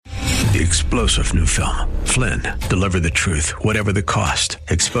The explosive new film, Flynn, deliver the truth, whatever the cost,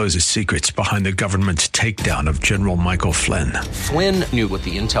 exposes secrets behind the government's takedown of General Michael Flynn. Flynn knew what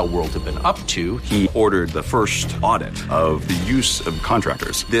the intel world had been up to. He ordered the first audit of the use of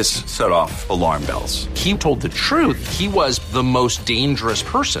contractors. This set off alarm bells. He told the truth. He was the most dangerous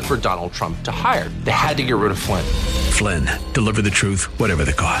person for Donald Trump to hire. They had to get rid of Flynn. Flynn, deliver the truth, whatever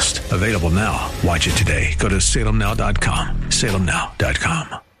the cost. Available now. Watch it today. Go to salemnow.com.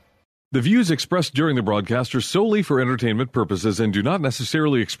 salemnow.com. The views expressed during the broadcast are solely for entertainment purposes and do not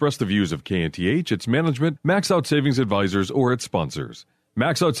necessarily express the views of KNTH, its management, Max Out Savings Advisors, or its sponsors.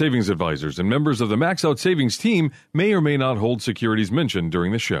 Max Out Savings Advisors and members of the Max Out Savings team may or may not hold securities mentioned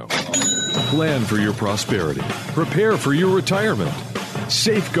during the show. Plan for your prosperity. Prepare for your retirement.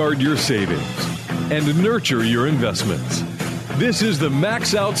 Safeguard your savings. And nurture your investments. This is the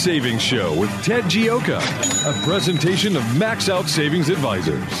Max Out Savings Show with Ted Gioka, a presentation of Max Out Savings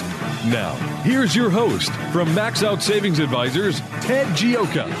Advisors. Now, here's your host from Max Out Savings Advisors, Ted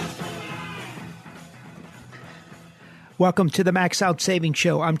Gioka. Welcome to the Max Out Savings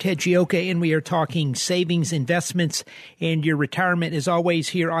Show. I'm Ted Gioka, and we are talking savings, investments, and your retirement, as always,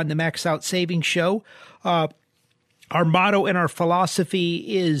 here on the Max Out Savings Show. Our motto and our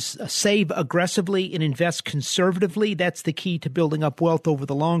philosophy is save aggressively and invest conservatively. That's the key to building up wealth over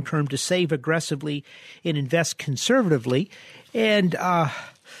the long term, to save aggressively and invest conservatively. And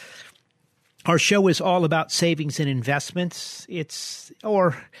our show is all about savings and investments.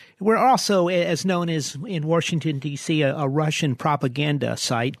 We're also, as known as in Washington, D.C., a Russian propaganda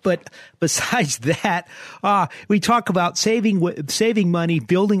site. But besides that, we talk about saving money,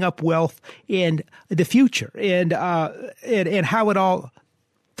 building up wealth, and the future, and how it all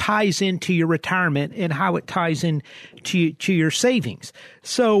ties into your retirement and how it ties into your savings.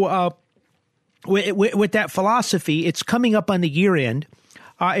 So with that philosophy, it's coming up on the year end.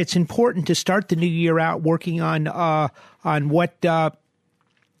 It's important to start the new year out working on what to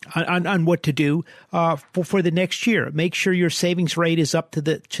do for the next year. Make sure your savings rate is up to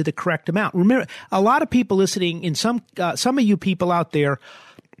the correct amount. Remember, a lot of people listening, and some of you people out there,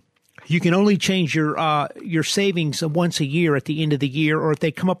 you can only change your savings once a year at the end of the year, or if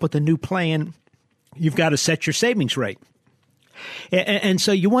they come up with a new plan, you've got to set your savings rate. And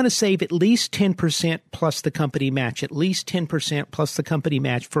so you want to save at least 10% plus the company match, at least 10% plus the company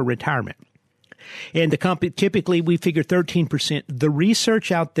match for retirement. And the company, typically we figure 13%. The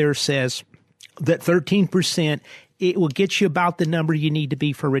research out there says that 13%, it will get you about the number you need to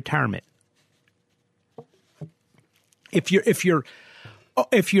be for retirement. If you're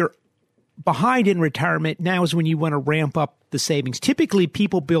behind in retirement, now is when you want to ramp up the savings. Typically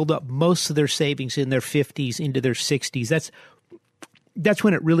people build up most of their savings in their 50s into their 60s. That's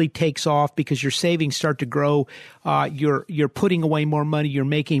when it really takes off, because your savings start to grow. You're putting away more money. You're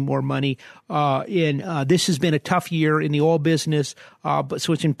making more money. This has been a tough year in the oil business.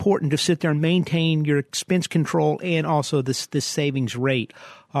 So it's important to sit there and maintain your expense control and also this savings rate.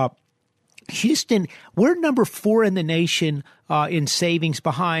 Houston, we're number 4 in the nation in savings,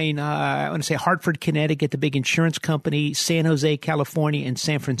 behind, I want to say Hartford, Connecticut, the big insurance company, San Jose, California, and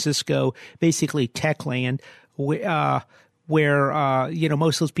San Francisco, basically tech land. Where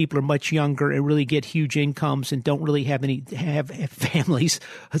most of those people are much younger and really get huge incomes and don't really have families,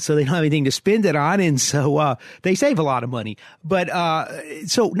 so they don't have anything to spend it on, and so they save a lot of money. But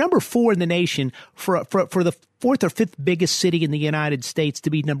so number 4 in the nation for the 4th or 5th biggest city in the United States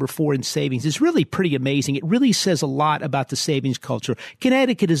to be number 4 in savings is really pretty amazing. It really says a lot about the savings culture.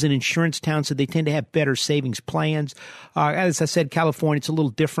 Connecticut is an insurance town, so they tend to have better savings plans. As I said, California, it's a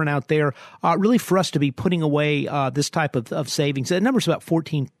little different out there. Really, for us to be putting away this type of savings, the number's about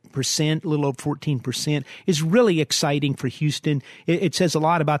 14%, a little over 14%, is really exciting for Houston. It says a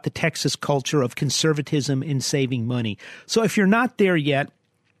lot about the Texas culture of conservatism in saving money. So if you're not there yet,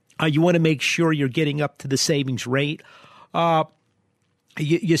 you want to make sure you're getting up to the savings rate.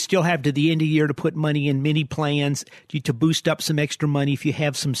 You still have to the end of the year to put money in mini plans to boost up some extra money if you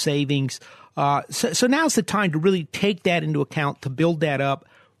have some savings. So now's the time to really take that into account, to build that up.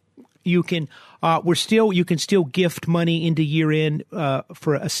 You can still gift money into year end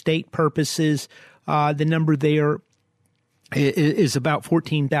for estate purposes. The number there is about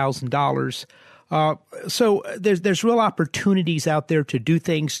 $14,000. So there's real opportunities out there to do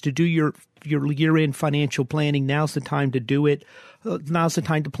things, to do your year-end financial planning. Now's the time to do it. Now's the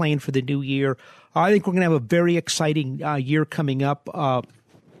time to plan for the new year. I think we're going to have a very exciting year coming up.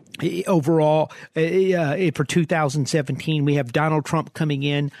 Overall, for 2017, we have Donald Trump coming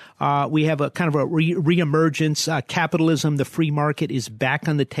in. We have a kind of a reemergence. Capitalism, the free market, is back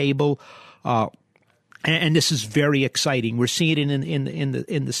on the table. and this is very exciting. We're seeing it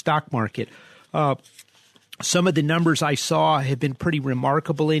in the stock market. Some of the numbers I saw have been pretty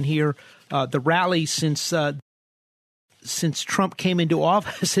remarkable in here. The rally since Trump came into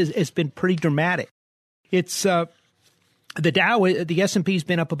office has been pretty dramatic. It's the Dow, the S&P's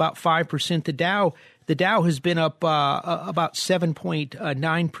been up about 5%. The Dow has been up about 7.9%,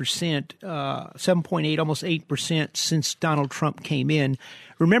 7.8, almost 8% since Donald Trump came in.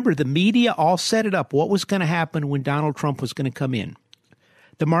 Remember, the media all set it up. What was going to happen when Donald Trump was going to come in?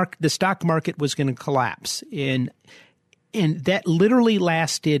 The stock market was going to collapse, and that literally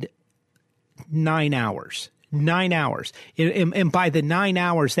lasted 9 hours. 9 hours, and by the 9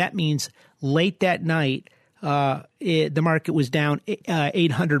 hours, that means late that night, the market was down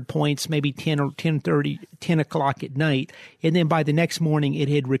 800 points, maybe 10 o'clock at night. And then by the next morning, it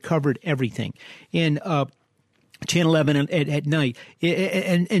had recovered everything. And 10, 11 at night.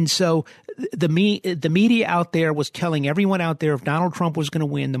 And so the media out there was telling everyone out there if Donald Trump was going to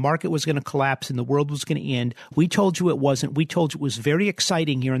win, the market was going to collapse and the world was going to end. We told you it wasn't. We told you it was very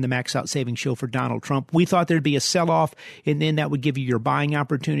exciting here in the Max Out Savings Show for Donald Trump. We thought there'd be a sell-off, and then that would give you your buying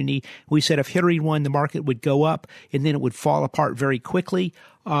opportunity. We said if Hillary won, the market would go up, and then it would fall apart very quickly.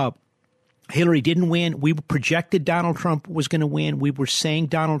 Hillary didn't win. We projected Donald Trump was going to win. We were saying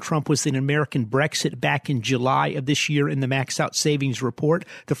Donald Trump was an American Brexit back in July of this year in the Max Out Savings Report,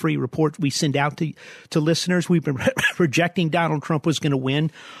 the free report we send out to listeners. We've been projecting Donald Trump was going to win.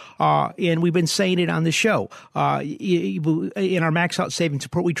 And we've been saying it on the show. In our Max Out Savings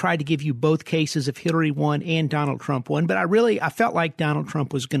Report, we tried to give you both cases if Hillary won and Donald Trump won. But I felt like Donald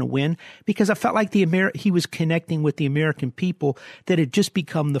Trump was going to win because I felt like he was connecting with the American people that had just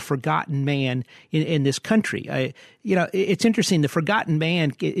become the forgotten man in this country. It's interesting. The forgotten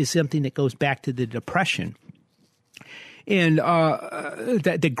man is something that goes back to the Depression. And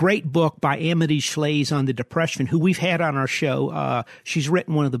the great book by Amity Shlaes on the Depression, who we've had on our show, she's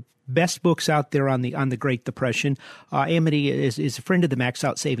written one of the best books out there on the Great Depression. Amity is a friend of the Max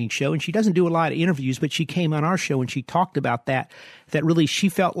Out Savings Show, and she doesn't do a lot of interviews, but she came on our show and she talked about that really she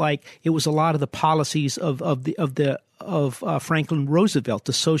felt like it was a lot of the policies of Franklin Roosevelt,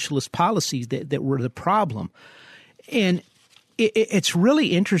 the socialist policies that were the problem. And it's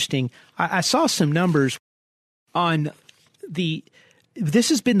really interesting. I saw some numbers on this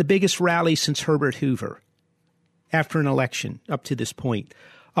has been the biggest rally since Herbert Hoover after an election up to this point.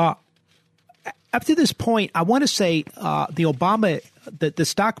 Up to this point, I want to say the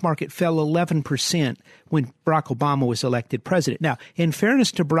stock market fell 11% when Barack Obama was elected president. Now, in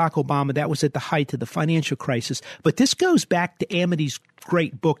fairness to Barack Obama, that was at the height of the financial crisis. But this goes back to Amity's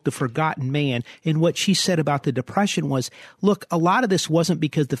great book, The Forgotten Man. And what she said about the Depression was, look, a lot of this wasn't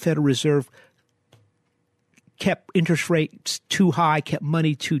because the Federal Reserve kept interest rates too high, kept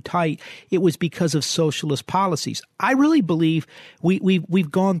money too tight. It was because of socialist policies. I really believe we've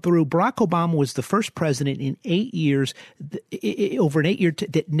gone through. Barack Obama was the first president in 8 years, over an 8-year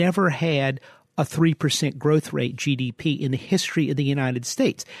that never had a 3% growth rate GDP in the history of the United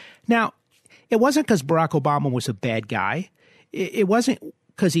States. Now, it wasn't because Barack Obama was a bad guy. It wasn't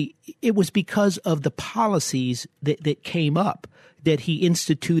because it was because of the policies that came up that he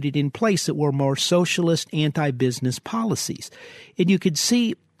instituted in place that were more socialist, anti-business policies. And you could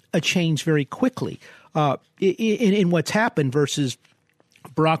see a change very quickly in what's happened versus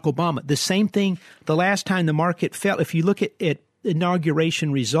Barack Obama. The same thing the last time the market fell. If you look at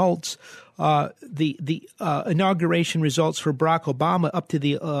inauguration results, the inauguration results for Barack Obama up to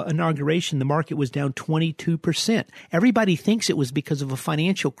the inauguration, the market was down 22%. Everybody thinks it was because of a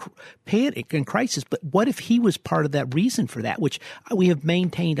financial panic and crisis, but what if he was part of that reason for that, which we have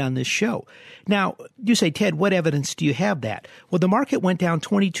maintained on this show? Now, you say, Ted, what evidence do you have that? Well, the market went down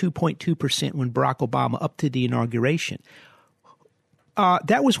 22.2% when Barack Obama up to the inauguration.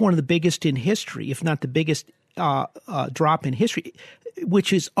 That was one of the biggest in history, if not the biggest drop in history,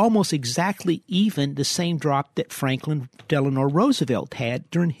 which is almost exactly even the same drop that Franklin Delano Roosevelt had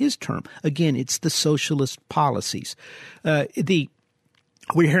during his term. Again, it's the socialist policies. We're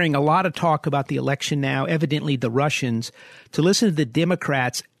hearing a lot of talk about the election now. Evidently, the Russians, to listen to the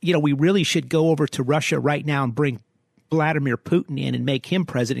Democrats, we really should go over to Russia right now and bring Vladimir Putin in and make him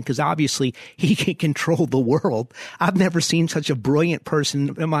president because obviously he can control the world. I've never seen such a brilliant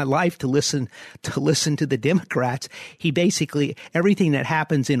person in my life to listen to the Democrats. He basically, everything that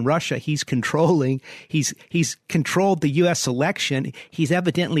happens in Russia, he's controlling. He's controlled the U.S. election. He's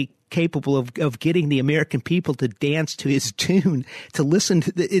evidently capable of getting the American people to dance to his tune, to listen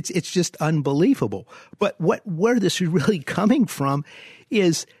to it's just unbelievable. But where this is really coming from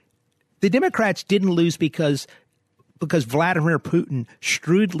is the Democrats didn't lose because because Vladimir Putin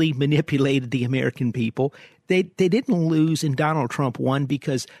shrewdly manipulated the American people. They didn't lose and Donald Trump won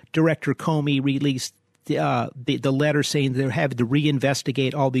because Director Comey released the letter saying they're having to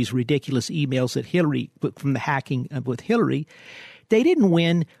reinvestigate all these ridiculous emails that Hillary from the hacking with Hillary. They didn't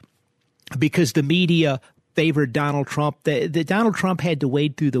win because the media favored Donald Trump. The Donald Trump had to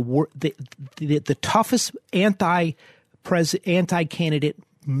wade through the toughest anti-candidate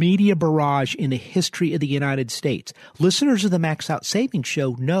media barrage in the history of the United States. Listeners of the Max Out Savings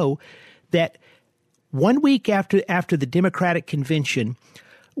Show know that 1 week after the Democratic convention,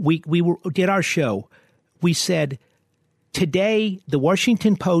 we did our show. We said, today the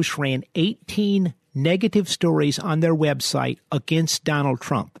Washington Post ran 18 negative stories on their website against Donald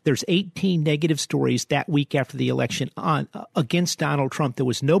Trump. There's 18 negative stories that week after the election against Donald Trump. There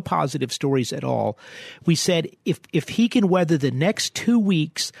was no positive stories at all. We said if he can weather the next 2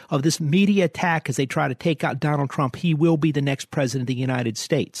 weeks of this media attack as they try to take out Donald Trump, he will be the next president of the United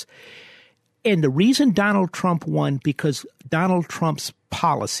States. And the reason Donald Trump won, because Donald Trump's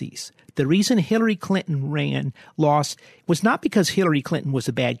policies. The reason Hillary Clinton lost was not because Hillary Clinton was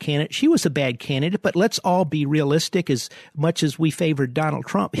a bad candidate. She was a bad candidate, but let's all be realistic. As much as we favored Donald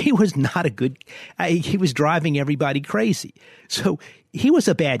Trump, he was not a good he was driving everybody crazy. So he was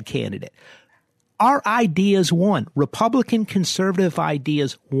a bad candidate. Our ideas won. Republican conservative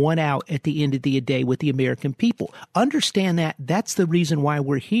ideas won out at the end of the day with the American people. Understand that. That's the reason why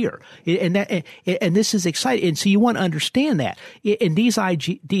we're here. And this is exciting. And so you want to understand that. And these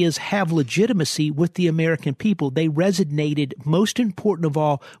ideas have legitimacy with the American people. They resonated, most important of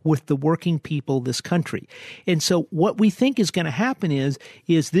all, with the working people of this country. And so what we think is going to happen is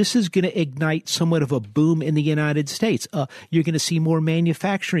this is going to ignite somewhat of a boom in the United States. You're going to see more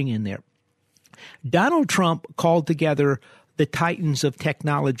manufacturing in there. Donald Trump called together the titans of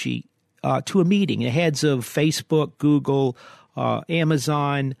technology to a meeting, the heads of Facebook, Google,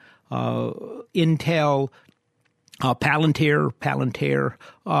 Amazon, Intel, Palantir.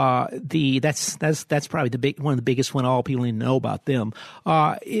 That's probably one of the biggest one. All people need to know about them.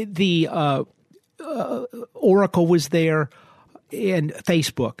 Oracle was there, and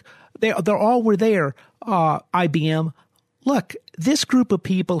Facebook. They all were there. IBM. Look, this group of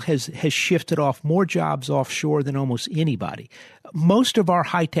people has shifted off more jobs offshore than almost anybody. Most of our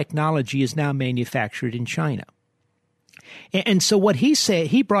high technology is now manufactured in China. And so what he said,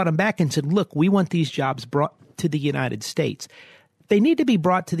 he brought them back and said, look, we want these jobs brought to the United States. They need to be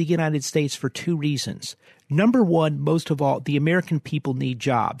brought to the United States for two reasons. Number one, most of all, the American people need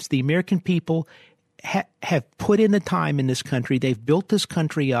jobs. The American people have put in the time in this country. They've built this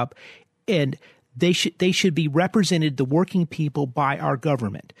country up, and they should be represented, the working people, by our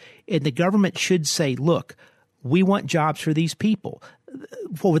government. And the government should say, look, we want jobs for these people.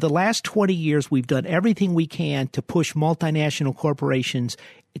 For the last 20 years, we've done everything we can to push multinational corporations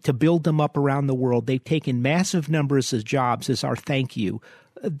to build them up around the world. They've taken massive numbers of jobs as our thank you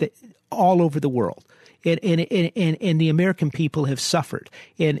all over the world. And the American people have suffered.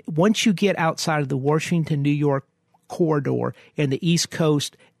 And once you get outside of the Washington, New York corridor and the East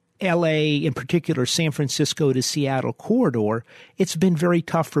Coast, L.A., in particular, San Francisco to Seattle corridor, it's been very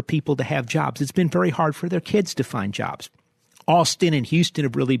tough for people to have jobs. It's been very hard for their kids to find jobs. Austin and Houston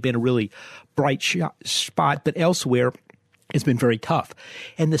have really been a really bright spot, but elsewhere it's been very tough.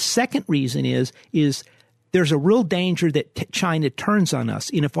 And the second reason is there's a real danger that China turns on us.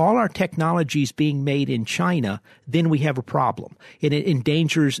 And if all our technology is being made in China, then we have a problem. And it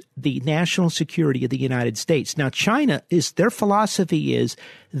endangers the national security of the United States. Now, China their philosophy is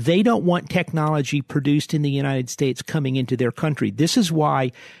they don't want technology produced in the United States coming into their country. This is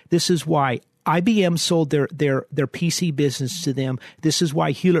why IBM sold their PC business to them. This is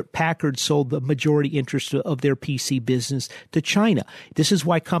why Hewlett-Packard sold the majority interest of their PC business to China. This is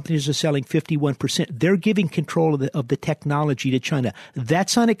why companies are selling 51%. They're giving control of the technology to China.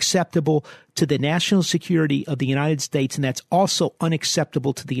 That's unacceptable to the national security of the United States, and that's also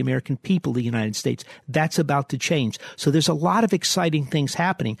unacceptable to the American people of the United States. That's about to change. So there's a lot of exciting things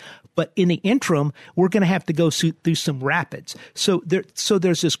happening. But in the interim, we're going to have to go through some rapids. So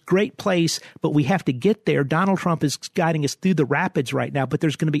there's this great place, but we have to get there. Donald Trump is guiding us through the rapids right now, but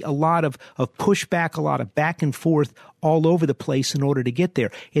there's going to be a lot of pushback, a lot of back and forth all over the place in order to get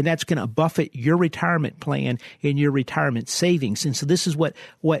there. And that's going to buffet your retirement plan and your retirement savings. And so this is what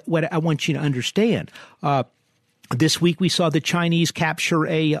I want you to understand. This week we saw the Chinese capture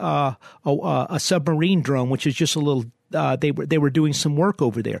a submarine drone, which is just a little they were doing some work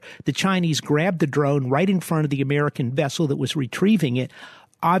over there. The Chinese grabbed the drone right in front of the American vessel that was retrieving it.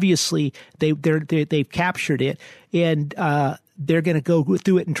 Obviously, they've captured it, and they're going to go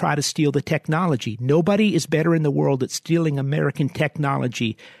through it and try to steal the technology. Nobody is better in the world at stealing American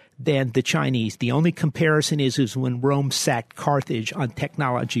technology than the Chinese. The only comparison is when Rome sacked Carthage on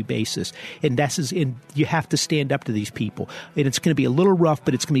technology basis. And you have to stand up to these people. And it's going to be a little rough,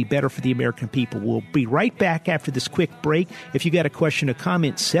 but it's going to be better for the American people. We'll be right back after this quick break. If you got a question or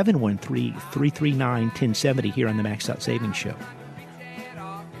comment, 713-339-1070 here on the Max Out Savings Show.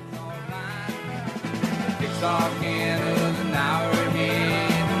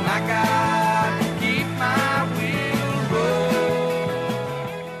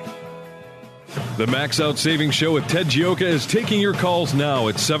 The Max Out Savings Show with Ted Gioka is taking your calls now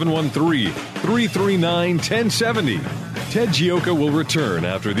at 713-339-1070. Ted Gioka will return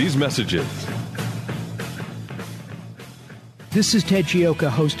after these messages. This is Ted Gioka,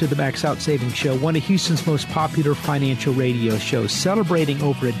 host of the Max Out Savings Show, one of Houston's most popular financial radio shows, celebrating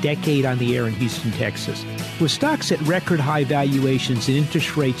over a decade on the air in Houston, Texas. With stocks at record high valuations and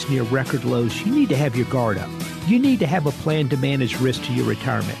interest rates near record lows, you need to have your guard up. You need to have a plan to manage risk to your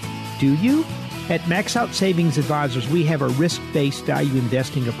retirement. Do you? At Max Out Savings Advisors, we have a risk-based value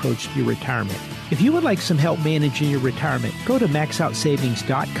investing approach to your retirement. If you would like some help managing your retirement, go to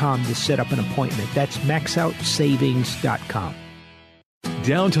maxoutsavings.com to set up an appointment. That's maxoutsavings.com.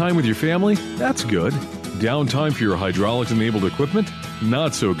 Downtime with your family? That's good. Downtime for your hydraulics-enabled equipment?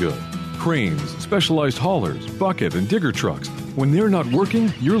 Not so good. Cranes, specialized haulers, bucket, and digger trucks. When they're not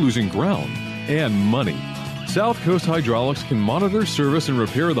working, you're losing ground and money. South Coast Hydraulics can monitor, service, and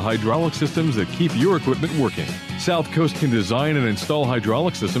repair the hydraulic systems that keep your equipment working. South Coast can design and install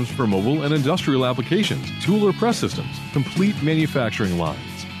hydraulic systems for mobile and industrial applications, tool or press systems, complete manufacturing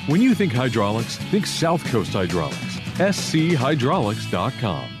lines. When you think hydraulics, think South Coast Hydraulics.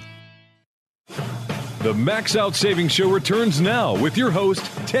 SCHydraulics.com. The Max Out Savings Show returns now with your host,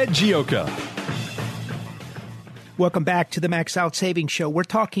 Ted Gioka. Welcome back to the Max Out Savings Show. We're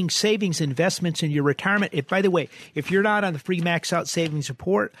talking savings, investments, in your retirement. By the way, if you're not on the free Max Out Savings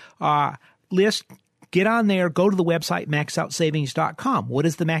Report list, get on there. Go to the website, maxoutsavings.com. What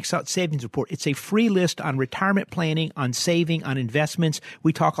is the Max Out Savings Report? It's a free list on retirement planning, on saving, on investments.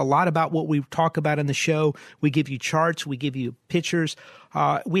 We talk a lot about what we talk about in the show. We give you charts. We give you pictures.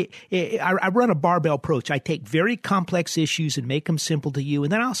 I run a barbell approach. I take very complex issues and make them simple to you.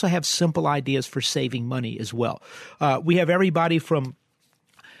 And then I also have simple ideas for saving money as well. We have everybody from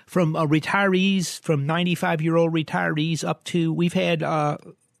retirees, from 95-year-old retirees up to, we've had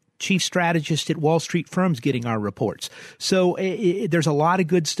chief strategists at Wall Street firms getting our reports. So there's a lot of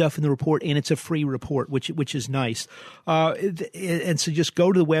good stuff in the report, and it's a free report, which is nice. And so just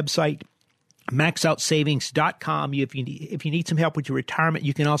go to the website, maxoutsavings.com. If you need some help with your retirement,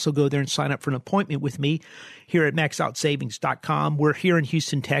 you can also go there and sign up for an appointment with me here at maxoutsavings.com. We're here in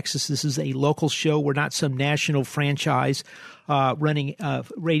Houston, Texas. This is a local show. We're not some national franchise running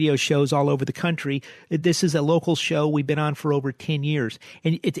radio shows all over the country. This is a local show. We've been on for over 10 years.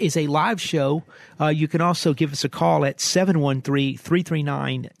 And it is a live show. You can also give us a call at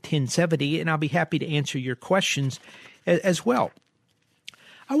 713-339-1070, and I'll be happy to answer your questions as well.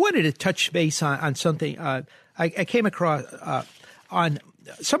 I wanted to touch base on something. I came across on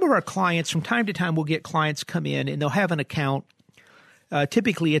some of our clients. From time to time, we'll get clients come in and they'll have an account.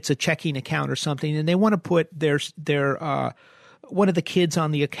 Typically, it's a checking account or something, and they want to put their one of the kids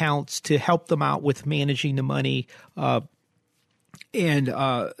on the accounts to help them out with managing the money. So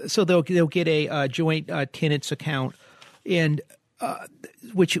they'll get a joint tenants account, and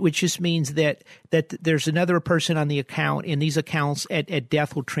which just means that there's another person on the account, and these accounts at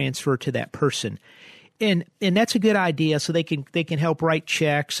death will transfer to that person, and that's a good idea. So they can help write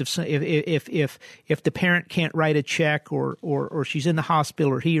checks if the parent can't write a check or she's in the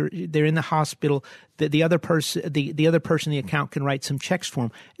hospital or they're in the hospital, the other person in the account can write some checks for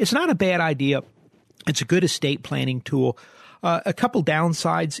them. It's not a bad idea. It's a good estate planning tool. A couple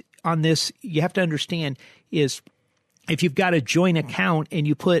downsides on this you have to understand is, if you've got a joint account and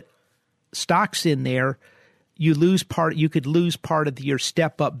you put stocks in there, you could lose part of your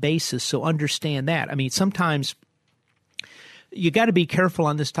step-up basis. So understand that. I mean, sometimes you got to be careful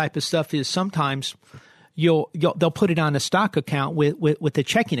on this type of stuff. Is sometimes they'll put it on a stock account with a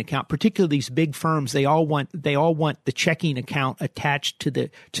checking account. Particularly these big firms, they all want the checking account attached to the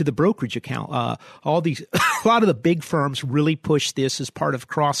brokerage account. A lot of the big firms really push this as part of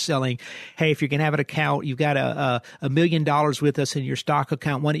cross-selling. Hey, if you're going to have an account, you've got $1 million with us in your stock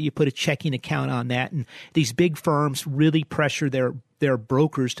account, why don't you put a checking account on that? And these big firms really pressure their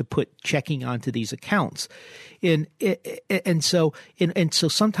brokers to put checking onto these accounts. And so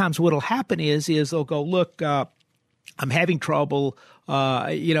sometimes what'll happen is they'll go, look, I'm having trouble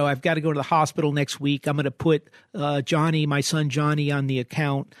I've got to go to the hospital next week. I'm going to put Johnny, my son Johnny, on the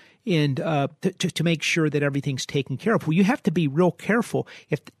account and to make sure that everything's taken care of. Well, you have to be real careful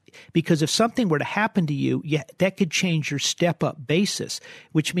because if something were to happen to you, that could change your step-up basis,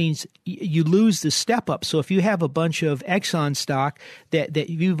 which means you lose the step-up. So if you have a bunch of Exxon stock that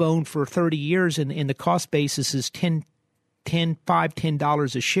you've owned for 30 years and the cost basis is $10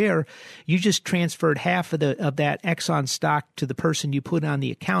 a share, you just transferred half of that Exxon stock to the person you put on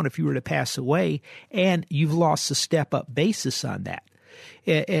the account if you were to pass away, and you've lost the step-up basis on that.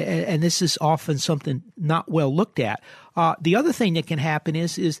 And this is often something not well looked at. The other thing that can happen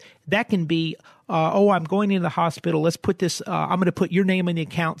is that can be, I'm going into the hospital. Let's put this. I'm going to put your name in the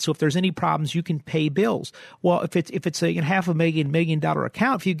account. So if there's any problems, you can pay bills. Well, if it's a $500,000 $1 million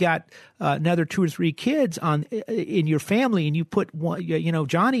account, if you got another 2 or 3 kids in your family, and you put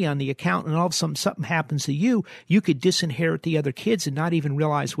Johnny on the account, and all of a sudden something happens to you, you could disinherit the other kids and not even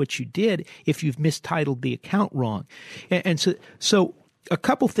realize what you did if you've mistitled the account wrong. And so. A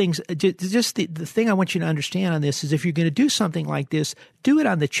couple things, just the thing I want you to understand on this is if you're going to do something like this, do it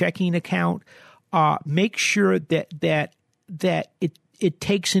on the checking account. Make sure that it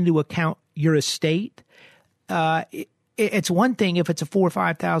takes into account your estate. It's one thing if it's a $4,000 or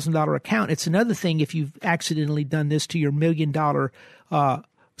 $5,000 account. It's another thing if you've accidentally done this to your $1 million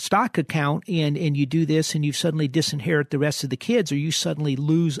stock account and you do this and you suddenly disinherit the rest of the kids, or you suddenly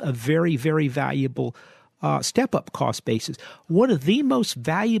lose a very, very valuable step-up cost basis. One of the most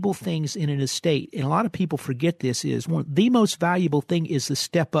valuable things in an estate, and a lot of people forget this, the most valuable thing is the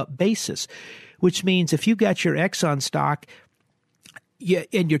step-up basis, which means if you got your Exxon stock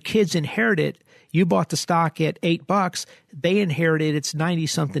and your kids inherit it, you bought the stock at $8, they inherited it's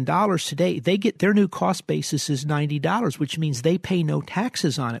 $90-something today. They get their new cost basis is $90, which means they pay no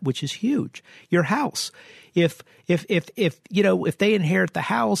taxes on it, which is huge. Your house. If they inherit the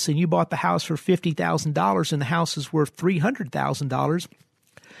house and you bought the house for $50,000 and the house is worth $300,000,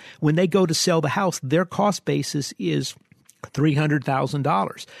 when they go to sell the house, their cost basis is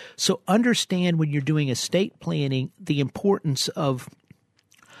 $300,000. So understand when you're doing estate planning the importance of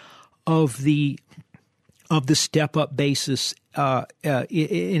the step-up basis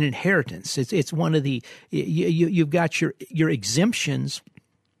in inheritance. It's one of the you've got your exemptions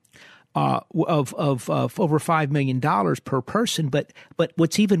of over $5 million per person, but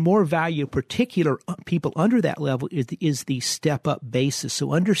what's even more value, particular people under that level, is the step-up basis.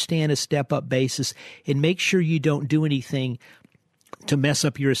 So understand a step-up basis and make sure you don't do anything to mess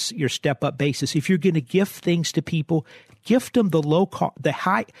up your step-up basis. If you're going to gift things to people, gift them the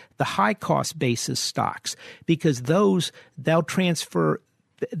high cost basis stocks, because they'll transfer.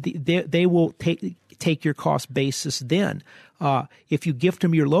 They will take your cost basis then. If you gift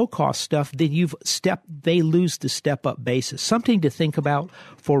them your low cost stuff, then they lose the step up basis. Something to think about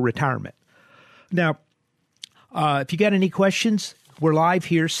for retirement. Now, if you got any questions, we're live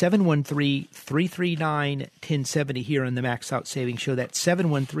here, 713-339-1070 here on the Max Out Savings Show. That's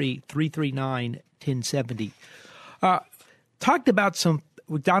 713-339-1070. Talked about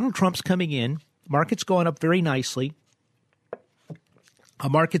with Donald Trump's coming in, market's going up very nicely.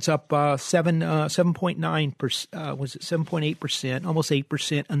 Market's up 7.9%, was it 7.8%, almost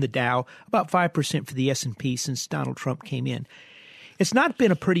 8% on the Dow, about 5% for the S&P since Donald Trump came in. It's not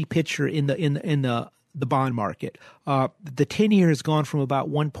been a pretty picture in the bond market. The 10-year has gone from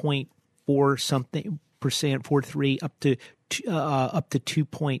about 1.4 something percent, 4.3 up to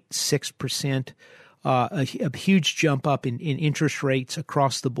 2.6%. A huge jump up in interest rates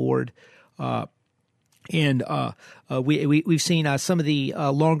across the board. And we've seen some of the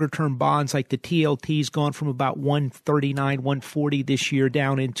longer-term bonds, like the TLT's gone from about 139, 140 this year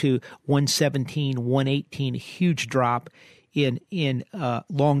down into 117, 118, a huge drop in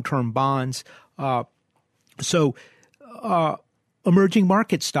long-term bonds. So emerging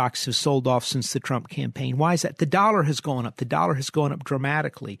market stocks have sold off since the Trump campaign. Why is that? The dollar has gone up. The dollar has gone up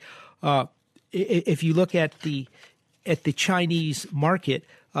dramatically. If you look at the Chinese market,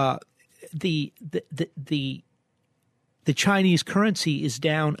 the Chinese currency is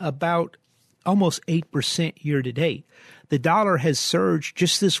down about almost 8% year to date. The dollar has surged.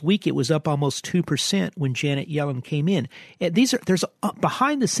 Just this week, it was up almost 2% when Janet Yellen came in. There's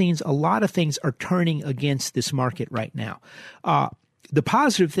behind the scenes, a lot of things are turning against this market right now. The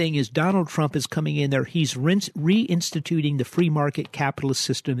positive thing is Donald Trump is coming in there. He's reinstituting the free market capitalist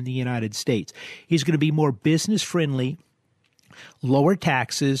system in the United States. He's going to be more business friendly, lower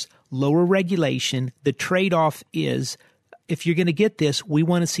taxes, lower regulation. The trade-off is, if you're going to get this, we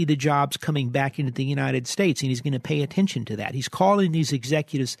want to see the jobs coming back into the United States, and he's going to pay attention to that. He's calling these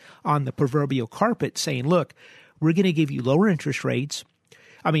executives on the proverbial carpet saying, look, we're going to give you lower interest rates.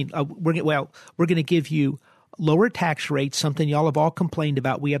 We're going to give you lower tax rates, something y'all have all complained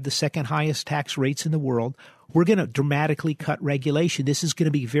about. We have the second highest tax rates in the world. We're going to dramatically cut regulation. This is going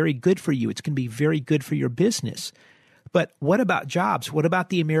to be very good for you. It's going to be very good for your business. But what about jobs? What about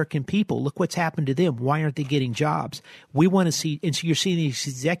the American people? Look what's happened to them. Why aren't they getting jobs? We want to see, and so you're seeing these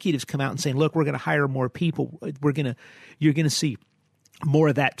executives come out and saying, look, we're going to hire more people. You're going to see more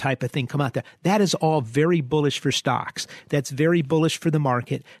of that type of thing come out there. That is all very bullish for stocks. That's very bullish for the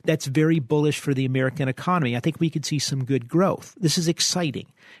market. That's very bullish for the American economy. I think we could see some good growth. This is exciting.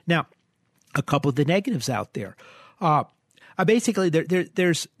 Now, a couple of the negatives out there. Basically,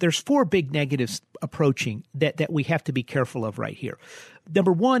 there's four big negatives approaching that we have to be careful of right here.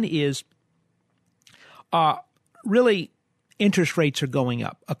 Number one is really interest rates are going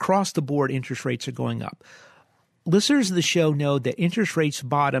up. Across the board, interest rates are going up. Listeners of the show know that interest rates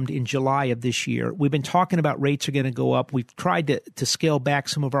bottomed in July of this year. We've been talking about rates are going to go up. We've tried to scale back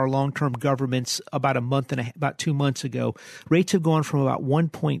some of our long-term governments about 2 months ago. Rates have gone from about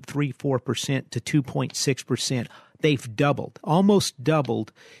 1.34% to 2.6%. They've doubled, almost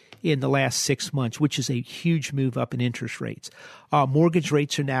doubled in the last 6 months, which is a huge move up in interest rates. Mortgage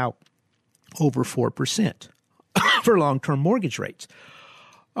rates are now over 4% for long-term mortgage rates.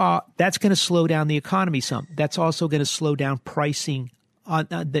 That's going to slow down the economy some. That's also going to slow down pricing.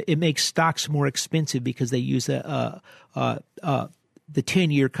 It makes stocks more expensive because they use the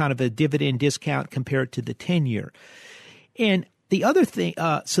 10-year kind of a dividend discount compared to the 10-year. And the other thing,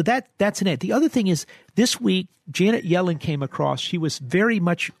 so that's an it. The other thing is this week, Janet Yellen came across. She was very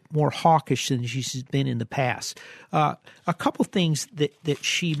much more hawkish than she's been in the past. A couple things that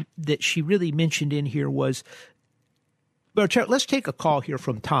she really mentioned in here was. Let's take a call here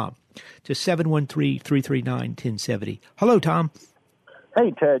from Tom to 713-339-1070. Hello, Tom.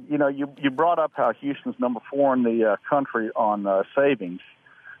 Hey, Ted. You brought up how Houston's number 4 in the country on savings.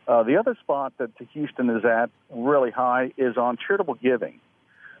 The other spot that Houston is at really high is on charitable giving.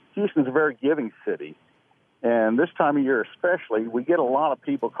 Houston's a very giving city, and this time of year especially, we get a lot of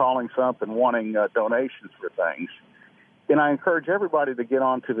people calling up and wanting donations for things. And I encourage everybody to get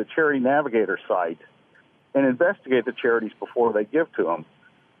onto the Charity Navigator site and investigate the charities before they give to them.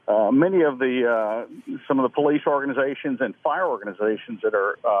 Many of some of the police organizations and fire organizations that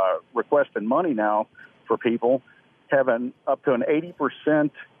are requesting money now for people have up to an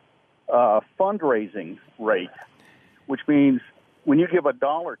 80% fundraising rate, which means when you give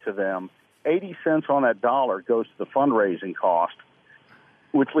 $1 to them, 80 cents on that dollar goes to the fundraising cost,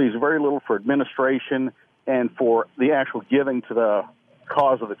 which leaves very little for administration and for the actual giving to the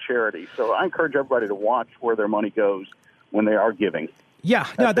cause of the charity. So I encourage everybody to watch where their money goes when they are giving. Yeah,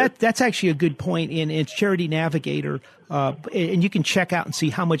 that's actually a good point. And it's Charity Navigator, and you can check out and see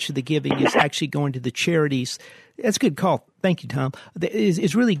how much of the giving is actually going to the charities. That's a good call. Thank you, Tom.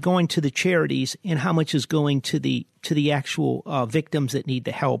 Is really going to the charities, and how much is going to the actual victims that need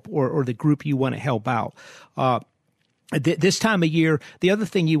the help or the group you want to help out. This time of year, the other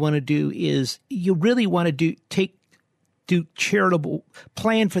thing you want to do is you really want to do charitable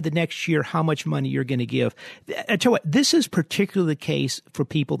plan for the next year, how much money you're going to give. I tell you what, this is particularly the case for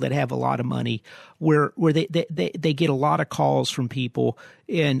people that have a lot of money, where they get a lot of calls from people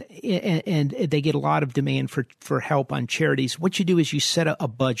and they get a lot of demand for help on charities. What you do is you set a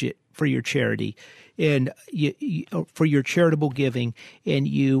budget for your charity and you for your charitable giving, and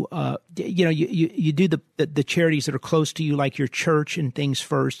you do the charities that are close to you, like your church and things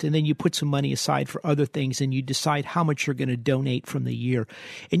first, and then you put some money aside for other things, and you decide how much you're going to donate from the year.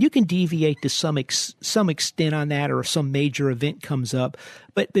 And you can deviate to some extent on that, or if some major event comes up,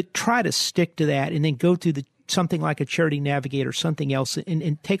 but try to stick to that, and then go through something like a Charity Navigator or something else,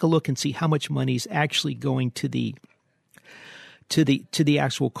 and take a look and see how much money is actually going to the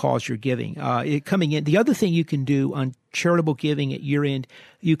actual cause you're giving. Coming in. The other thing you can do on charitable giving at year end,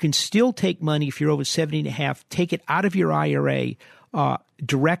 you can still take money if you're over 70.5, take it out of your IRA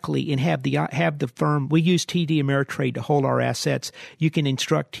directly and have the firm. We use TD Ameritrade to hold our assets. You can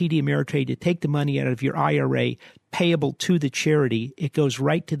instruct TD Ameritrade to take the money out of your IRA payable to the charity. It goes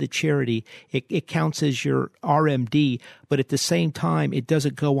right to the charity. It counts as your RMD, but at the same time, it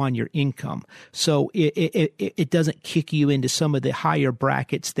doesn't go on your income. So it doesn't kick you into some of the higher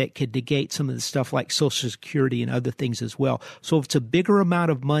brackets that could negate some of the stuff like Social Security and other things as well. So if it's a bigger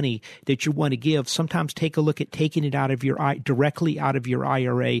amount of money that you want to give, sometimes take a look at taking it directly out of your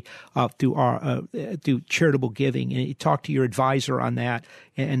IRA through charitable giving, and you talk to your advisor on that,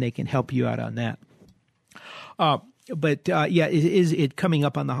 and they can help you out on that. But it coming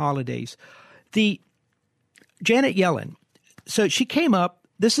up on the holidays. The Janet Yellen, so she came up.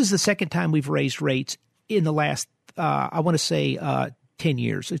 This is the second time we've raised rates in the last, I want to say, 10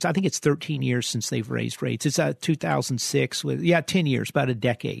 years. I think it's 13 years since they've raised rates. It's 2006 with 10 years, about a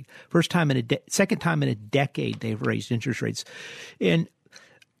decade. Second time in a decade they've raised interest rates. And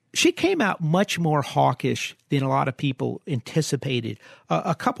she came out much more hawkish than a lot of people anticipated.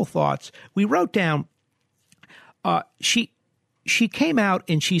 A couple thoughts. We wrote down, she came out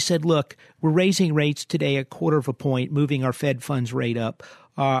and she said, look, we're raising rates today a quarter of a point, moving our Fed funds rate up,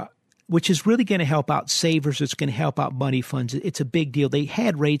 which is really going to help out savers. It's going to help out money funds. It's a big deal. They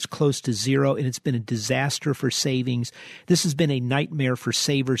had rates close to zero, and it's been a disaster for savings. This has been a nightmare for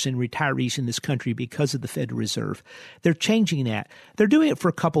savers and retirees in this country because of the Federal Reserve. They're changing that. They're doing it for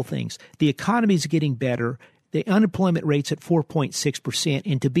a couple things. The economy is getting better. The unemployment rate's at 4.6%,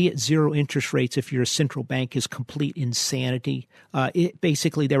 and to be at zero interest rates if you're a central bank is complete insanity.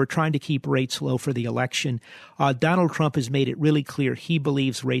 Basically, they were trying to keep rates low for the election. Donald Trump has made it really clear he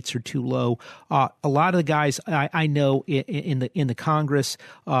believes rates are too low. A lot of the guys I know in the Congress,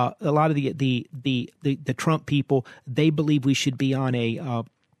 a lot of the Trump people, they believe we should be on a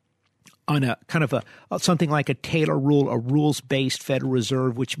kind of something like a Taylor rule, a rules-based Federal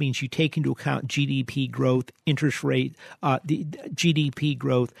Reserve, which means you take into account GDP growth, interest rate, the GDP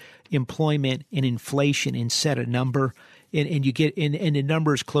growth, employment, and inflation, and set a number. And you get and the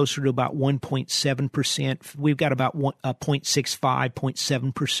number is closer to about 1.7%. We've got about 0.65,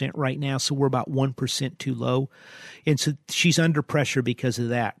 0.7% right now, so we're about 1% too low. And so she's under pressure because of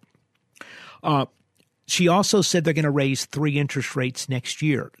that. She also said they're going to raise 3 interest rates next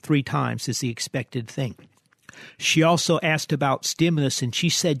year. 3 times is the expected thing. She also asked about stimulus, and she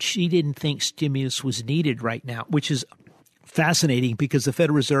said she didn't think stimulus was needed right now, which is fascinating because the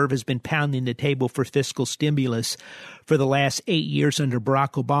Federal Reserve has been pounding the table for fiscal stimulus for the last 8 years under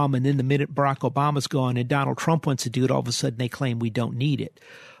Barack Obama. And then the minute Barack Obama's gone and Donald Trump wants to do it, all of a sudden they claim we don't need it.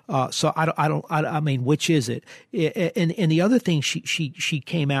 So I mean, which is it? And the other thing she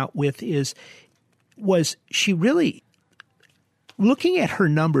came out with was she really looking at her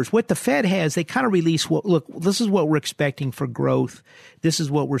numbers. What the Fed has, they kind of release look, this is what we're expecting for growth. This is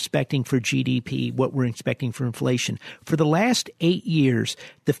what we're expecting for GDP, what we're expecting for inflation. For the last 8 years,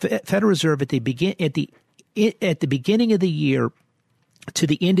 the Federal Reserve at the beginning of the year to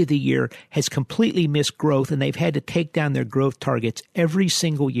the end of the year has completely missed growth, and they've had to take down their growth targets every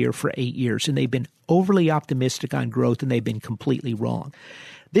single year for 8 years. And they've been overly optimistic on growth, and they've been completely wrong.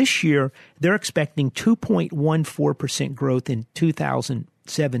 This year, they're expecting 2.14% growth in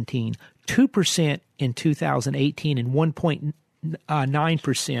 2017, 2% in 2018, and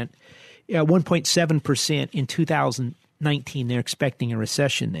 1.7% in 2019. They're expecting a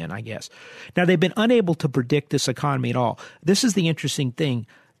recession then, I guess. Now, they've been unable to predict this economy at all. This is the interesting thing.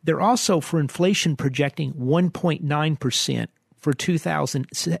 They're also, for inflation, projecting 1.9%. For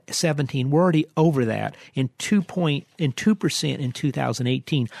 2017, we're already over that, and 2% in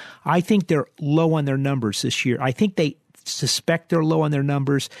 2018. I think they're low on their numbers this year. I think they suspect they're low on their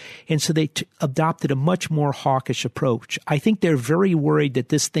numbers, and so they adopted a much more hawkish approach. I think they're very worried that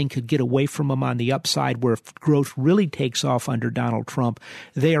this thing could get away from them on the upside, where if growth really takes off under Donald Trump,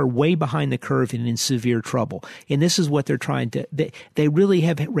 they are way behind the curve and in severe trouble. And this is what they're trying to. They really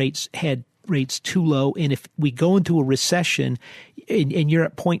have had rates too low, and if we go into a recession and you're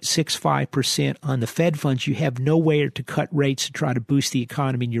at 0.65% on the Fed funds, you have nowhere to cut rates to try to boost the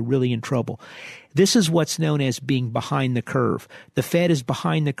economy, and you're really in trouble. This is what's known as being behind the curve. The Fed is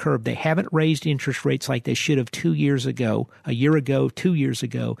behind the curve. They haven't raised interest rates like they should have 2 years ago, a year ago, 2 years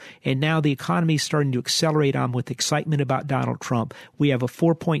ago, and now the economy is starting to accelerate on with excitement about Donald Trump. We have a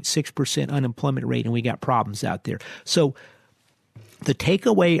 4.6% unemployment rate, and we got problems out there. So the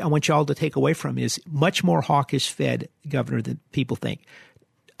takeaway I want you all to take away from is much more hawkish Fed, Governor, than people think.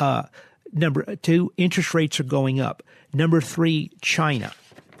 Number 2, interest rates are going up. Number 3, China.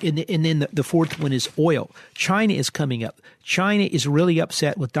 And then the fourth one is oil. China is coming up. China is really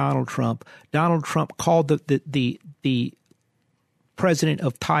upset with Donald Trump. Donald Trump called the president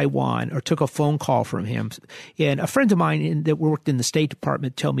of Taiwan, or took a phone call from him. And a friend of mine that worked in the State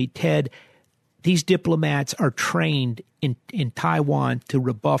Department told me, Ted, these diplomats are trained in Taiwan to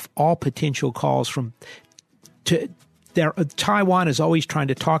rebuff all potential calls Taiwan is always trying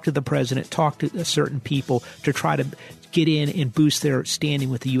to talk to the president, talk to certain people to try to get in and boost their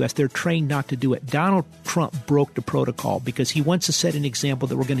standing with the U.S. They're trained not to do it. Donald Trump broke the protocol because he wants to set an example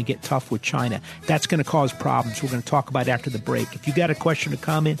that we're going to get tough with China. That's going to cause problems. We're going to talk about it after the break. If you got a question or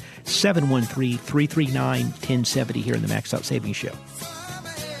comment, 713-339-1070 here in the Max Out Savings Show.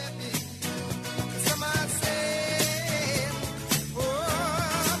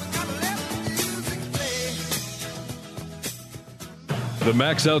 The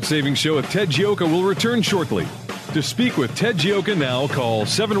Max Out Savings Show with Ted Gioka will return shortly. To speak with Ted Gioka now, call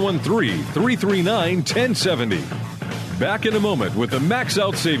 713-339-1070. Back in a moment with the Max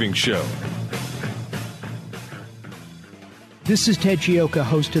Out Savings Show. This is Ted Gioka,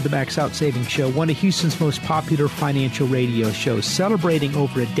 host of the Max Out Savings Show, one of Houston's most popular financial radio shows, celebrating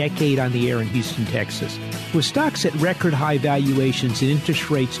over a decade on the air in Houston, Texas. With stocks at record high valuations and interest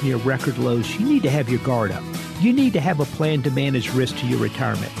rates near record lows, you need to have your guard up. You need to have a plan to manage risk to your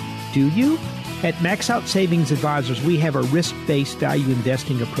retirement. Do you? At Max Out Savings Advisors, we have a risk-based value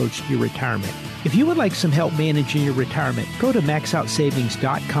investing approach to your retirement. If you would like some help managing your retirement, go to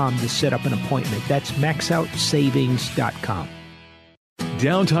maxoutsavings.com to set up an appointment. That's maxoutsavings.com.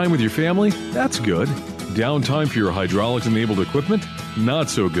 Downtime with your family? That's good. Downtime for your hydraulics-enabled equipment?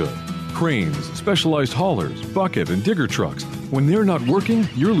 Not so good. Cranes, specialized haulers, bucket, and digger trucks. When they're not working,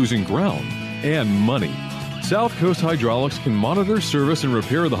 you're losing ground and money. South Coast Hydraulics can monitor, service, and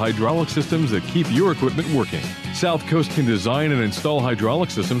repair the hydraulic systems that keep your equipment working. South Coast can design and install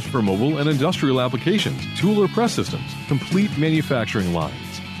hydraulic systems for mobile and industrial applications, tool or press systems, complete manufacturing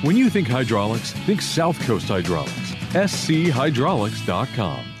lines. When you think hydraulics, think South Coast Hydraulics.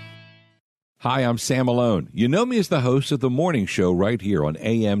 schydraulics.com. Hi, I'm Sam Malone. You know me as the host of the morning show right here on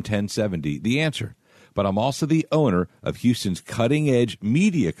AM 1070, The Answer. But I'm also the owner of Houston's cutting-edge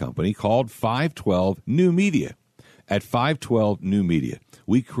media company called 512 New Media. At 512 New Media,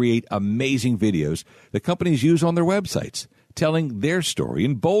 we create amazing videos that companies use on their websites, telling their story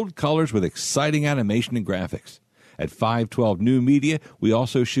in bold colors with exciting animation and graphics. At 512 New Media, we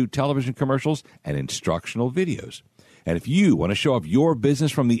also shoot television commercials and instructional videos. And if you want to show off your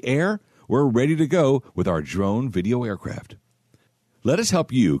business from the air, we're ready to go with our drone video aircraft. Let us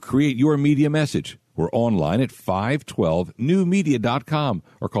help you create your media message. We're online at 512newmedia.com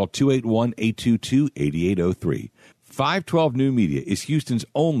or call 281-822-8803. 512 New Media is Houston's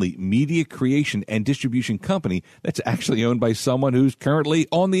only media creation and distribution company that's actually owned by someone who's currently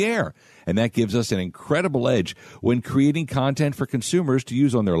on the air. And that gives us an incredible edge when creating content for consumers to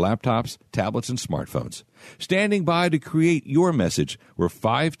use on their laptops, tablets, and smartphones. Standing by to create your message, we're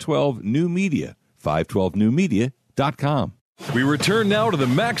 512 New Media, 512newmedia.com. We return now to the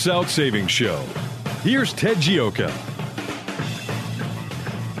Max Out Savings Show. Here's Ted Gioka.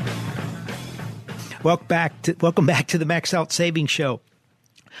 Welcome back to the Max Out Savings Show.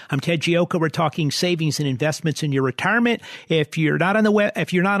 I'm Ted Gioka. We're talking savings and investments in your retirement. If you're not on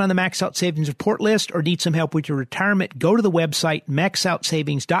the Max Out Savings Report list or need some help with your retirement, go to the website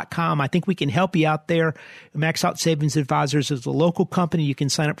maxoutsavings.com. I think we can help you out there. Max Out Savings Advisors is a local company. You can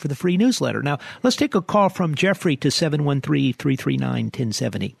sign up for the free newsletter. Now, let's take a call from Jeffrey to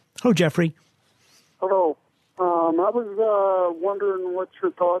 713-339-1070. Hello, Jeffrey. Hello. I was wondering what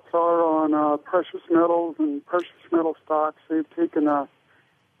your thoughts are on precious metals and precious metal stocks. They've taken a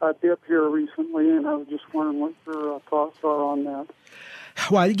dip here recently, and I was just wondering what your thoughts are on that.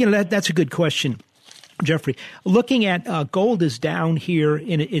 Well, that's a good question, Jeffrey. Looking at gold is down here,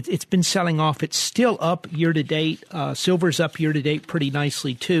 and it's been selling off. It's still up year to date. Silver's up year to date pretty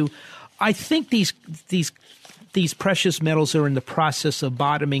nicely too. I think these precious metals are in the process of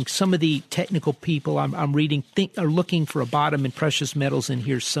bottoming. Some of the technical people I'm reading are looking for a bottom in precious metals in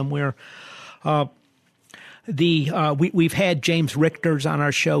here somewhere. We've had James Richters on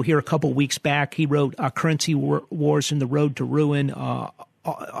our show here a couple weeks back. He wrote Currency Wars and the Road to Ruin.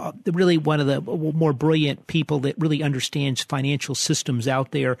 Really one of the more brilliant people that really understands financial systems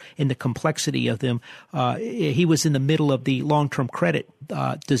out there and the complexity of them. He was in the middle of the long-term credit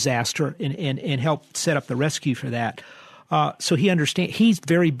disaster and helped set up the rescue for that. So he understands. He's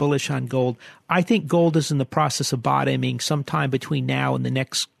very bullish on gold. I think gold is in the process of bottoming sometime between now and the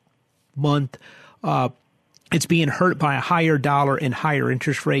next month. It's being hurt by a higher dollar and higher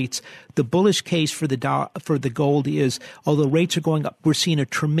interest rates. The bullish case for the gold is, although rates are going up, we're seeing a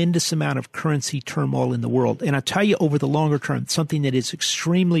tremendous amount of currency turmoil in the world. And I'll tell you, over the longer term, something that is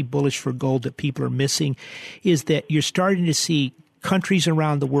extremely bullish for gold that people are missing is that you're starting to see countries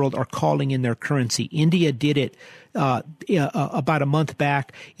around the world are calling in their currency. India did it about a month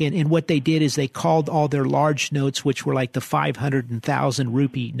back, and what they did is they called all their large notes, which were like the 500 and 1,000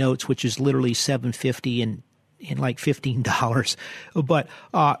 rupee notes, which is literally $7.50 and like $15, but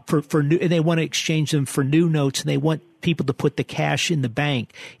for new, and they want to exchange them for new notes, and they want people to put the cash in the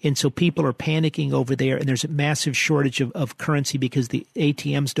bank, and so people are panicking over there, and there's a massive shortage of currency because the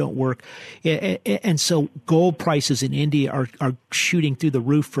ATMs don't work, and so gold prices in India are shooting through the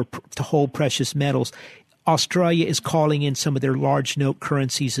roof to hold precious metals. Australia is calling in some of their large note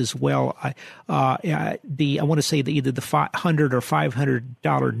currencies as well. I want to say either the $100 or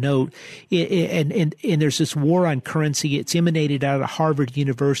 $500 note, and there's this war on currency. It's emanated out of Harvard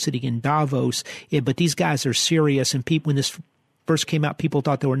University in Davos, but these guys are serious. And people, when this first came out, people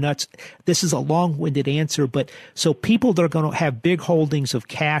thought they were nuts. This is a long-winded answer, but so people that are going to have big holdings of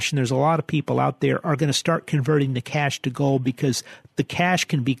cash, and there's a lot of people out there, are going to start converting the cash to gold because the cash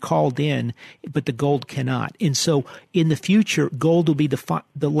can be called in, but the gold cannot. And so in the future, gold will be the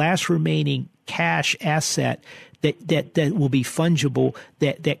last remaining cash asset that will be fungible,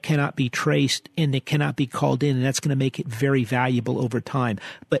 that cannot be traced and that cannot be called in, and that's going to make it very valuable over time.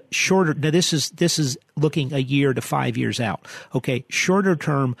 But shorter, now this is looking a year to 5 years out. Okay, shorter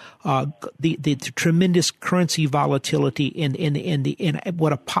term, the tremendous currency volatility and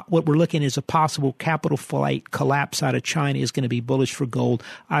what we're looking at is a possible capital flight collapse out of China is going to be bullish for gold.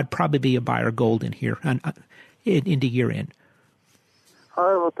 I'd probably be a buyer of gold in here into year end. All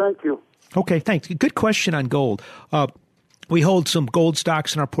right. Well, thank you. Okay, thanks. Good question on gold. We hold some gold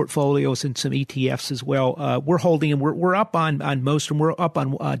stocks in our portfolios and some ETFs as well. We're holding, and we're up on most of them. We're up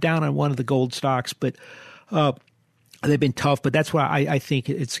on down on one of the gold stocks, but they've been tough. But that's why I think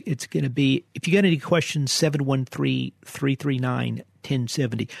it's going to be. If you got any questions,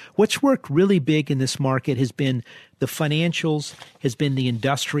 713-339-1070. What's worked really big in this market has been the financials, has been the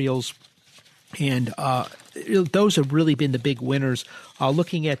industrials. And those have really been the big winners.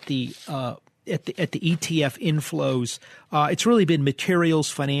 Looking at the ETF inflows, it's really been materials,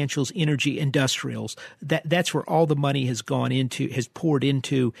 financials, energy, industrials. That's where all the money has poured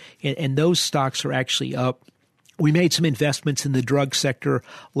into, and those stocks are actually up. We made some investments in the drug sector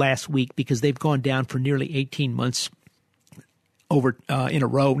last week because they've gone down for nearly 18 months not in a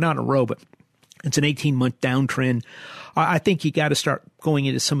row, but it's an 18-month downtrend. I think you got to start going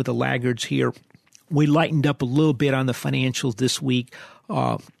into some of the laggards here. We lightened up a little bit on the financials this week.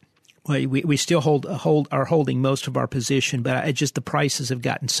 We still are holding most of our position, but just the prices have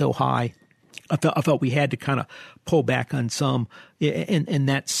gotten so high. I felt we had to kind of pull back on some in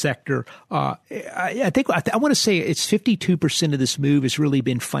that sector. I want to say it's 52% of this move has really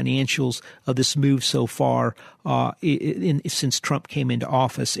been financials of this move so far since Trump came into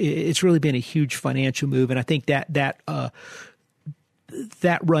office. It's really been a huge financial move, and I think that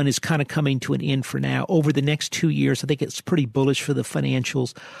run is kind of coming to an end for now. Over the next 2 years, I think it's pretty bullish for the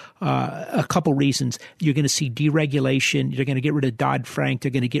financials. A couple reasons. You're going to see deregulation. You're going to get rid of Dodd-Frank.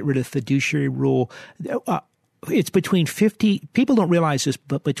 They're going to get rid of fiduciary rule. It's between 50, people don't realize this,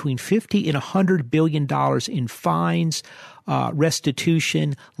 but between 50 and $100 billion in fines,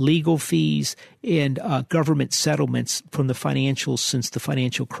 restitution, legal fees, and government settlements from the financials since the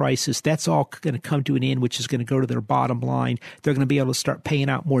financial crisis. That's all going to come to an end, which is going to go to their bottom line. They're going to be able to start paying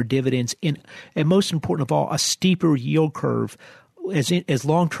out more dividends. And most important of all, a steeper yield curve. As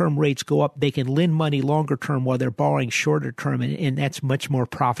long-term rates go up, they can lend money longer term while they're borrowing shorter term, and that's much more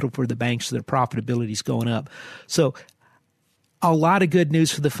profitable for the banks, so their profitability is going up. So a lot of good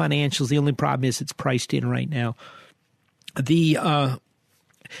news for the financials. The only problem is it's priced in right now.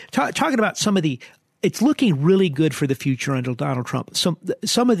 Talking about some of the, it's looking really good for the future under Donald Trump.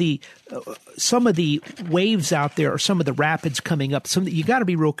 Some of the waves out there, or some of the rapids coming up. You got to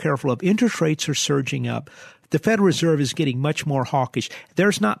be real careful of. Interest rates are surging up. The Federal Reserve is getting much more hawkish.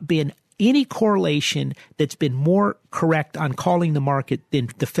 There's not been any correlation that's been more correct on calling the market than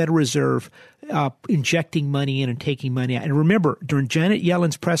the Federal Reserve injecting money in and taking money out. And remember, during Janet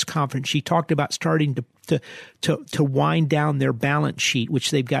Yellen's press conference, she talked about starting to wind down their balance sheet,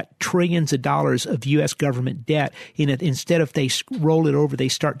 which they've got trillions of dollars of U.S. government debt. Instead of they roll it over, they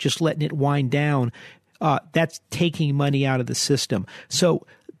start just letting it wind down. That's taking money out of the system. So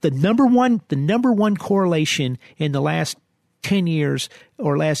the number one correlation in the last 10 years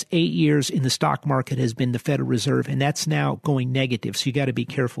or last 8 years in the stock market has been the Federal Reserve, and that's now going negative. So you got to be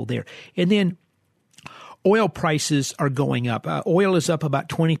careful there. And then oil prices are going up. Oil is up about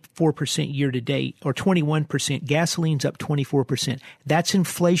 24% year to date, or 21%. Gasoline's up 24%. That's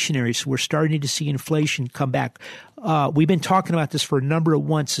inflationary. So we're starting to see inflation come back. We've been talking about this for a number of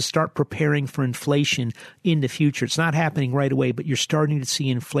months to start preparing for inflation in the future. It's not happening right away, but you're starting to see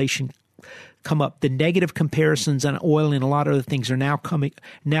inflation come up. The negative comparisons on oil and a lot of other things are now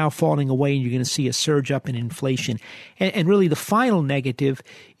falling away, and you're going to see a surge up in inflation. And really the final negative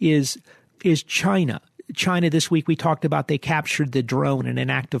is China. China this week, we talked about they captured the drone in an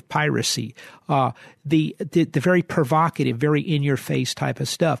act of piracy. The very provocative, very in-your-face type of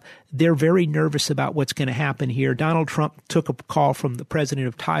stuff. They're very nervous about what's going to happen here. Donald Trump took a call from the president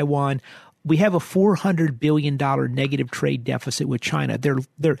of Taiwan we have a $400 billion negative trade deficit with China.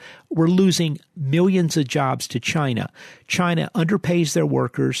 We're losing millions of jobs to China. China underpays their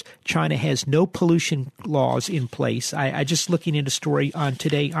workers. China has no pollution laws in place. I just looking at a story on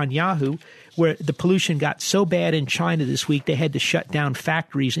today on Yahoo where the pollution got so bad in China this week they had to shut down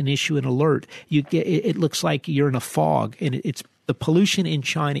factories and issue an alert. It looks like you're in a fog, and the pollution in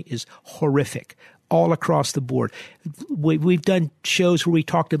China is horrific all across the board. We've done shows where we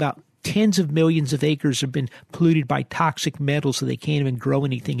talked about tens of millions of acres have been polluted by toxic metals so they can't even grow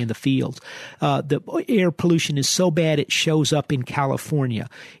anything in the fields. The air pollution is so bad it shows up in California.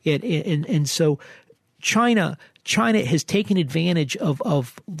 And so China has taken advantage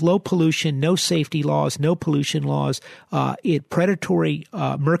of low pollution, no safety laws, no pollution laws, predatory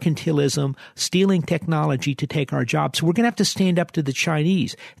mercantilism, stealing technology to take our jobs. So we're going to have to stand up to the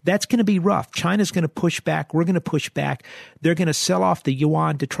Chinese. That's going to be rough. China's going to push back. We're going to push back. They're going to sell off the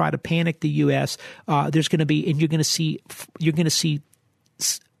yuan to try to panic the U.S. There's going to be, and you're going to see.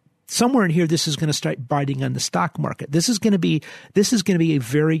 Somewhere in here, this is going to start biting on the stock market. This is going to be a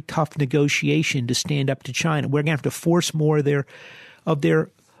very tough negotiation to stand up to China. We're going to have to force more of their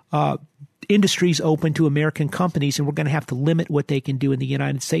industries open to American companies, and we're going to have to limit what they can do in the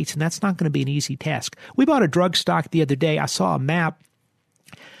United States, and that's not going to be an easy task. We bought a drug stock the other day. I saw a map.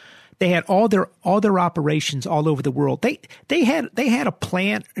 They had all their operations all over the world. They had a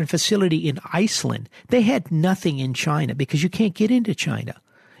plant and facility in Iceland. They had nothing in China because you can't get into China.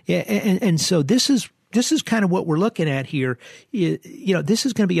 Yeah, and so this is kind of what we're looking at here. This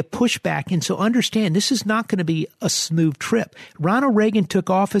is going to be a pushback, and so understand this is not going to be a smooth trip. Ronald Reagan took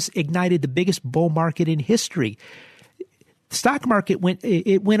office, ignited the biggest bull market in history. The stock market went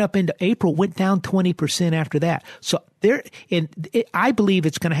up into April, went down 20% after that. So I believe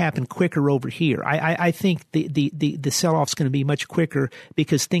it's going to happen quicker over here. I think the sell-off's going to be much quicker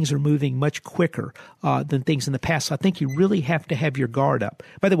because things are moving much quicker than things in the past. So I think you really have to have your guard up.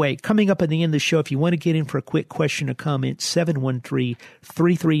 By the way, coming up at the end of the show, if you want to get in for a quick question or comment,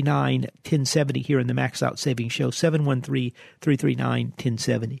 713-339-1070 here in the Max Out Savings Show,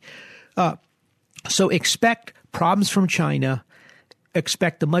 713-339-1070. So expect problems from China,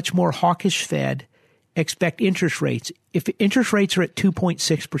 expect a much more hawkish Fed, expect interest rates. If interest rates are at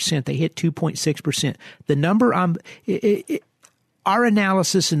 2.6%, they hit 2.6%. The number our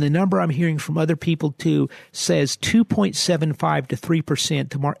analysis and the number I'm hearing from other people too says 2.75 to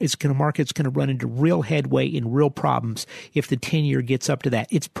 3%. Market's going to run into real headway and real problems if the 10-year gets up to that.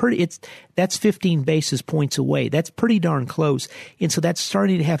 That's 15 basis points away. That's pretty darn close, and so that's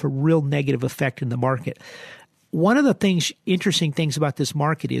starting to have a real negative effect in the market. One of the interesting things about this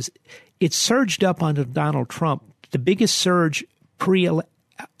market is it surged up under Donald Trump, the biggest surge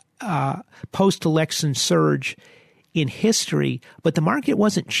post-election surge in history, but the market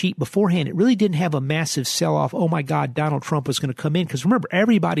wasn't cheap beforehand. It really didn't have a massive sell-off. Oh, my God, Donald Trump was going to come in. Because remember,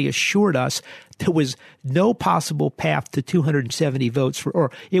 everybody assured us there was no possible path to 270 votes,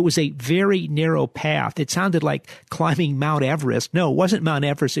 or it was a very narrow path. It sounded like climbing Mount Everest. No, it wasn't Mount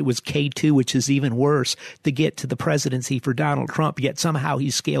Everest. It was K2, which is even worse, to get to the presidency for Donald Trump, yet somehow he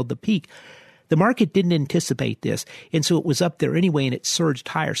scaled the peak. The market didn't anticipate this, and so it was up there anyway, and it surged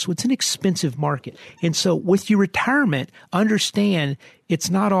higher. So it's an expensive market. And so with your retirement, understand it's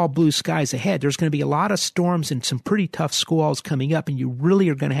not all blue skies ahead. There's going to be a lot of storms and some pretty tough squalls coming up, and you really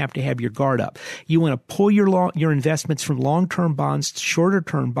are going to have your guard up. You want to pull your investments from long-term bonds to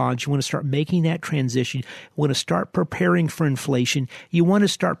shorter-term bonds. You want to start making that transition. You want to start preparing for inflation. You want to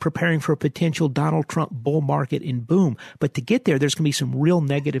start preparing for a potential Donald Trump bull market and boom. But to get there, there's going to be some real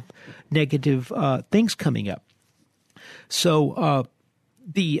negative things coming up. So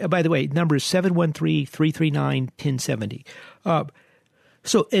by the way, number is 713-339-1070.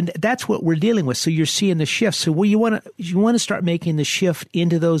 So, and that's what we're dealing with. So you're seeing the shift. So you want to start making the shift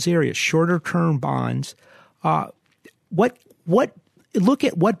into those areas, shorter term bonds. Look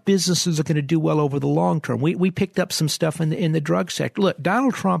at what businesses are going to do well over the long term. We picked up some stuff in the drug sector. Look,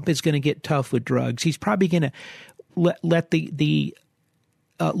 Donald Trump is going to get tough with drugs. He's probably going to let the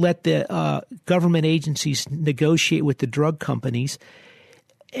government agencies negotiate with the drug companies.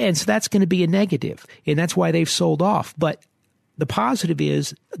 And so that's going to be a negative. And that's why they've sold off. But the positive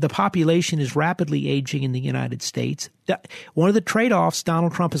is the population is rapidly aging in the United States. One of the trade-offs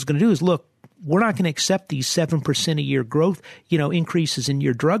Donald Trump is going to do is, look, we're not going to accept these 7% a year growth, increases in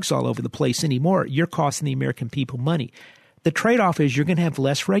your drugs all over the place anymore. You're costing the American people money. The trade-off is you're going to have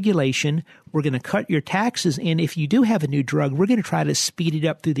less regulation. We're going to cut your taxes. And if you do have a new drug, we're going to try to speed it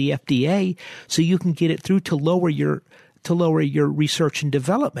up through the FDA so you can get it through to lower to lower your research and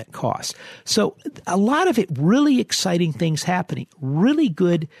development costs. So a lot of it really exciting things happening, really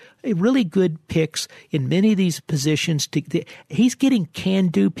good picks in many of these positions. He's getting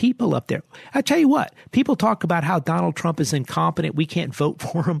can-do people up there. I tell you what, people talk about how Donald Trump is incompetent. We can't vote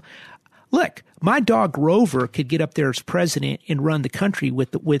for him. Look, my dog Rover could get up there as president and run the country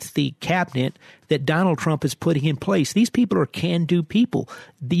with the cabinet that Donald Trump is putting in place. These people are can-do people.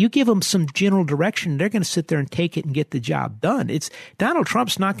 You give them some general direction, they're going to sit there and take it and get the job done. Donald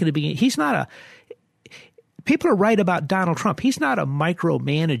Trump's not going to be – he's not a – people are right about Donald Trump. He's not a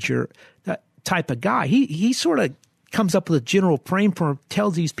micromanager type of guy. He sort of comes up with a general framework,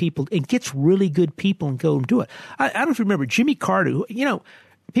 tells these people and gets really good people and go and do it. I don't know if you remember Jimmy Carter,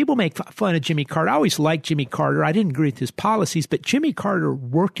 people make fun of Jimmy Carter. I always liked Jimmy Carter. I didn't agree with his policies, but Jimmy Carter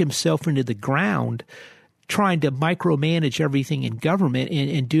worked himself into the ground trying to micromanage everything in government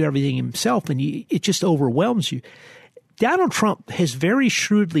and do everything himself, and it just overwhelms you. Donald Trump has very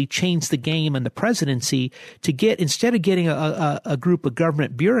shrewdly changed the game in the presidency to get, instead of getting a group of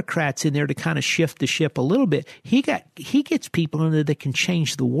government bureaucrats in there to kind of shift the ship a little bit, he gets people in there that can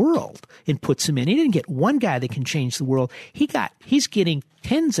change the world and puts them in. He didn't get one guy that can change the world. He's getting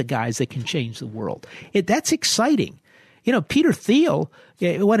tens of guys that can change the world. That's exciting. Peter Thiel,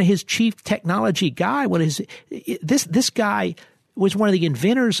 one of his chief technology guy, this guy was one of the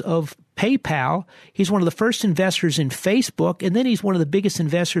inventors of PayPal. He's one of the first investors in Facebook, and then he's one of the biggest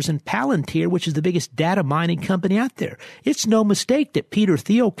investors in Palantir, which is the biggest data mining company out there. It's no mistake that Peter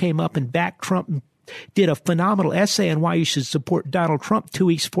Thiel came up and backed Trump and did a phenomenal essay on why you should support Donald Trump 2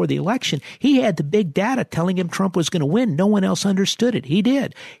 weeks before the election. He had the big data telling him Trump was going to win. No one else understood it. He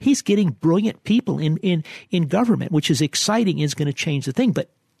did. He's getting brilliant people in government, which is exciting, is going to change the thing. But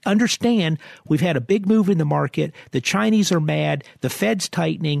understand, we've had a big move in the market. The Chinese are mad. The Fed's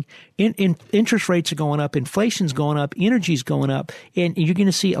tightening. Interest rates are going up. Inflation's going up. Energy's going up. And you're going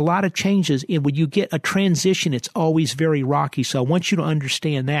to see a lot of changes. And when you get a transition, it's always very rocky. So I want you to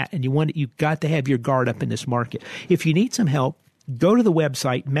understand that. And you've got to have your guard up in this market. If you need some help, go to the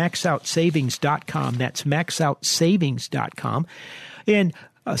website, maxoutsavings.com. That's maxoutsavings.com. And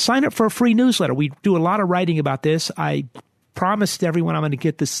sign up for a free newsletter. We do a lot of writing about this. I promised everyone I'm going to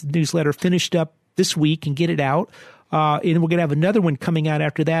get this newsletter finished up this week and get it out. And we're going to have another one coming out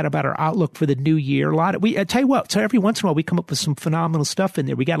after that about our outlook for the new year. I tell you what, so every once in a while we come up with some phenomenal stuff in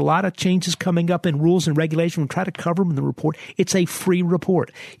there. We got a lot of changes coming up in rules and regulations. We'll try to cover them in the report. It's a free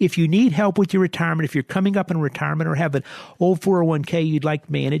report. If you need help with your retirement, if you're coming up in retirement or have an old 401k you'd like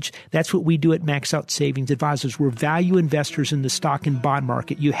to manage, that's what we do at Max Out Savings Advisors. We're value investors in the stock and bond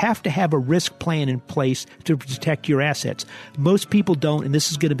market. You have to have a risk plan in place to protect your assets. Most people don't, and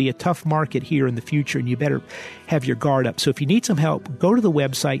this is going to be a tough market here in the future, and you better have your guard up. So if you need some help, go to the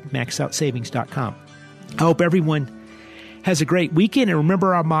website, maxoutsavings.com. I hope everyone has a great weekend. And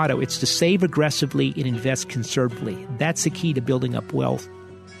remember our motto, it's to save aggressively and invest conservatively. That's the key to building up wealth.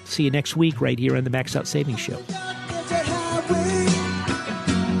 See you next week right here on the Max Out Savings Show.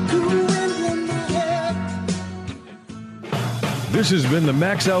 This has been the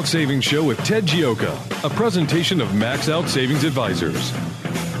Max Out Savings Show with Ted Gioka, a presentation of Max Out Savings Advisors.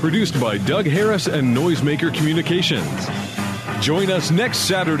 Produced by Doug Harris and Noisemaker Communications. Join us next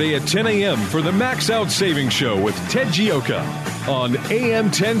Saturday at 10 a.m. for the Max Out Savings Show with Ted Gioka on AM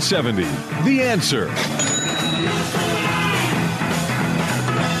 1070. The Answer.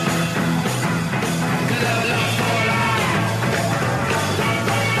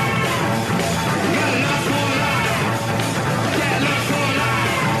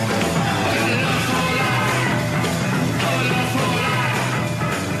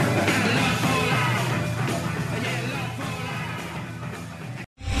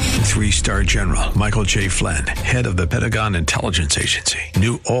 Three-star General Michael J. Flynn, head of the Pentagon Intelligence Agency,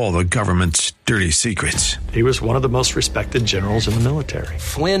 knew all the government's dirty secrets. He was one of the most respected generals in the military.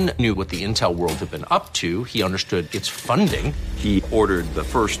 Flynn knew what the intel world had been up to. He understood its funding. He ordered the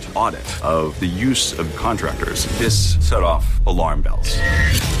first audit of the use of contractors. This set off alarm bells.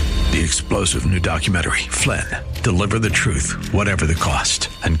 The explosive new documentary, Flynn, Deliver the Truth, Whatever the Cost,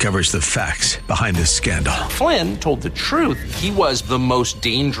 uncovers the facts behind this scandal. Flynn told the truth. He was the most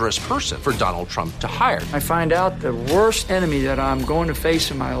dangerous person for Donald Trump to hire. I find out the worst enemy that I'm going to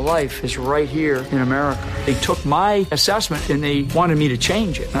face in my life is right here in America. They took my assessment and they wanted me to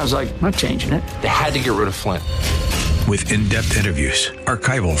change it. And I was like, I'm not changing it. They had to get rid of Flynn. With in-depth interviews,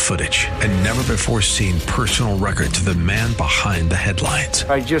 archival footage, and never-before-seen personal records of the man behind the headlines.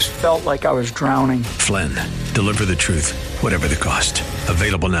 I just felt like I was drowning. Flynn, Deliver the Truth, Whatever the Cost.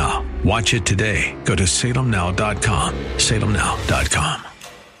 Available now. Watch it today. Go to salemnow.com. salemnow.com.